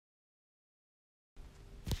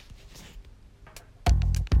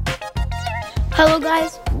Hello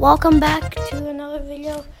guys, welcome back to another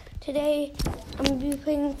video. Today I'm going to be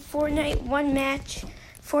playing Fortnite one match.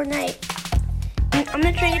 Fortnite. And I'm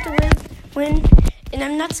going to try to get the win. And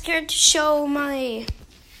I'm not scared to show my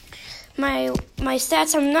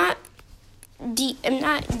stats. I'm not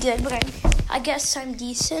good, but I guess I'm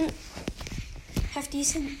decent. Half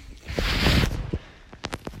decent.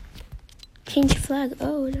 Change flag.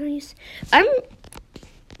 Oh, nice. I'm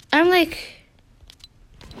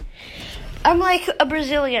like a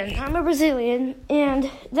Brazilian. I'm a Brazilian, and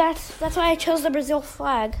that's why I chose the Brazil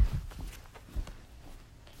flag.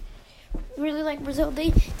 Really like Brazil.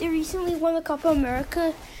 They recently won the Copa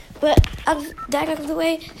America, but out of the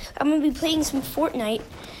way, I'm gonna be playing some Fortnite.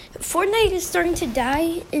 Fortnite is starting to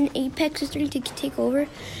die, and Apex is starting to take over.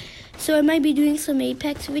 So I might be doing some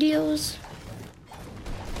Apex videos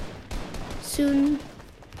soon.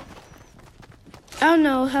 I don't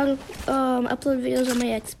know how to upload videos on my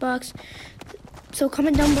Xbox. So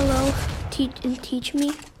comment down below, teach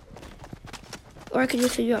me. Or I could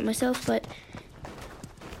just figure it out myself, but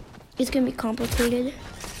it's going to be complicated.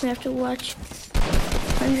 I have to watch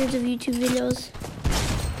hundreds of YouTube videos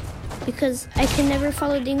because I can never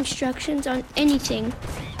follow the instructions on anything.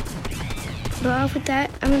 But off with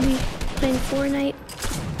that, I'm going to be playing Fortnite,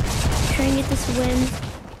 trying to get this win.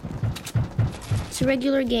 It's a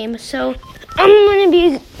regular game, so I'm going to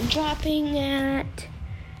be dropping at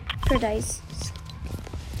Paradise.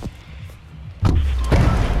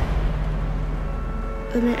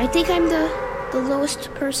 And I think I'm the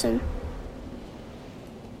lowest person.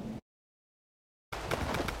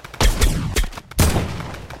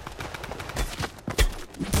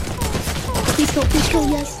 Please go,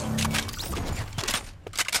 yes.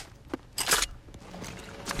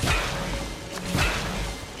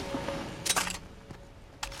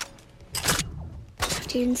 Have to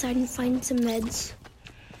get inside and find some meds.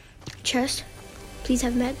 Chest, please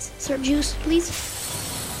have meds. Sir, juice, please.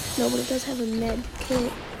 No, but it does have a med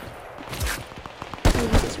kit.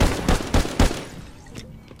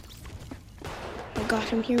 Oh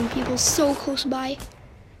gosh, I'm hearing people so close by.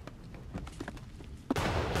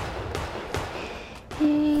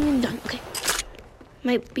 And done. Okay.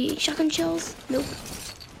 Might be shotgun shells. Nope.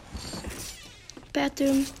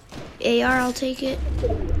 Bathroom. AR, I'll take it.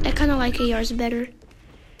 I kind of like ARs better.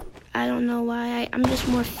 I don't know why. I'm just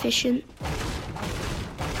more efficient.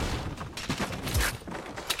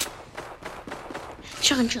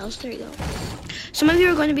 Shotgun shells, there you go. Some of you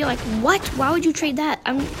are going to be like, what? Why would you trade that?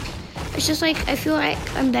 It's just like, I feel like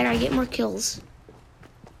I'm better. I get more kills.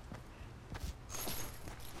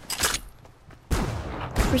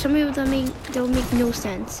 For some people, that'll make no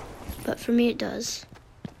sense. But for me, it does.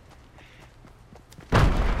 Here,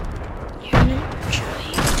 I'm gonna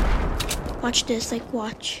try. Watch this, like,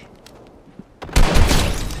 watch.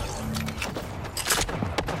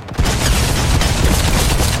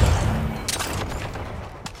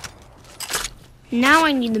 Now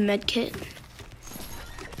I need the med kit.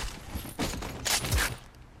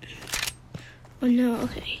 Oh no,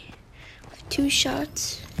 okay. 2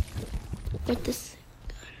 shots with this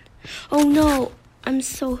gun. Oh no, I'm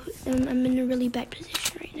in a really bad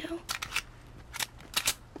position right now.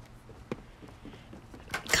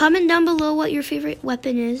 Comment down below what your favorite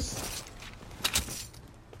weapon is.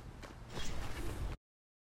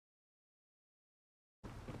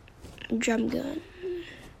 Drum gun.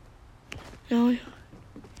 No.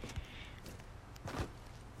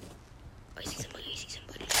 I see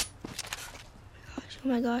somebody. Oh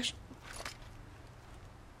my gosh.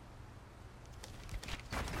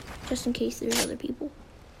 Just in case there's other people.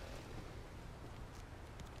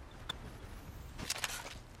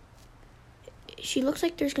 She looks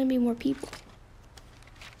like there's gonna be more people.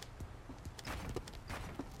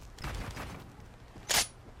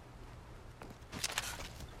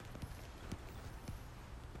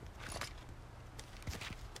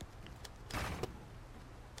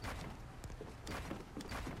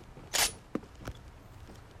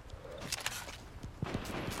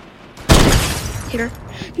 Hit her.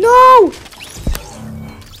 No!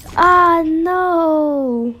 Ah,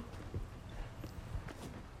 no.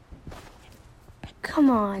 Come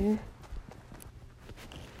on.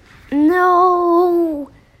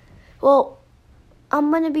 No. Well,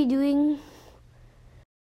 I'm going to be doing